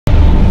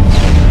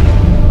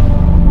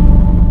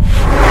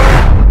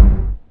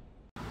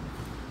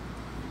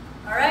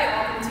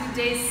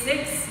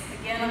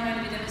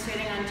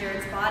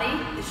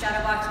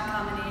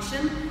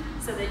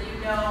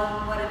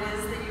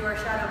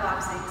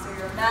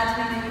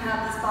imagining that you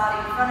have this body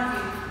in front of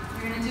you.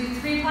 You're going to do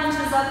 3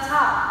 punches up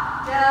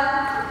top.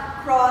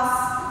 Jab, cross,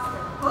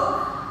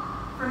 hook.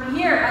 From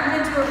here, I'm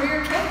going to do a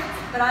rear kick,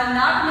 but I'm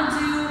not going to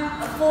do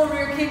a full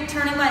rear kick,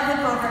 turning my hip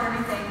over and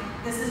everything.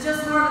 This is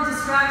just more of a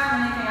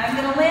distraction than anything. I'm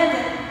going to land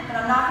it, but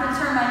I'm not going to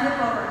turn my hip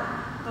over.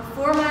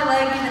 Before my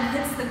leg even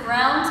hits the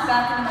ground,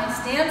 back into my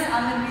stance,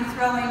 I'm going to be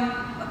throwing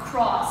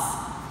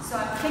across. So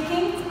I'm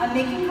kicking, I'm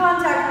making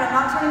contact, but I'm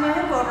not turning my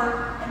hip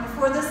over. And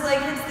before this leg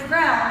hits the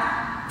ground,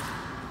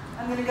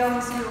 I'm going to go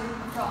into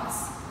a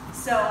cross.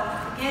 So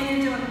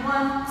again, you're doing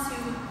 1,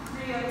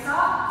 2, 3 up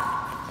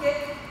top,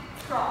 kick,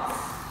 cross.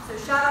 So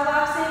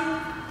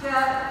shadowboxing,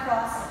 jab,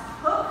 cross,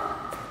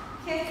 hook,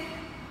 kick,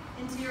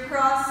 into your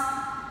cross,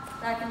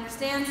 back in your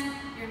stance.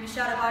 You're going to be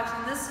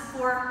shadowboxing this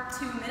for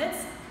 2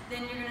 minutes.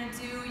 Then you're going to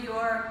do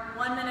your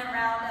 1-minute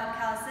round of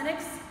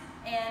calisthenics.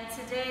 And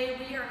today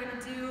we are going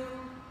to do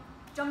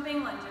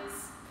jumping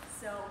lunges.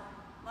 So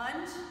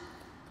lunge,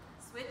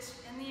 switch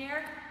in the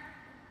air,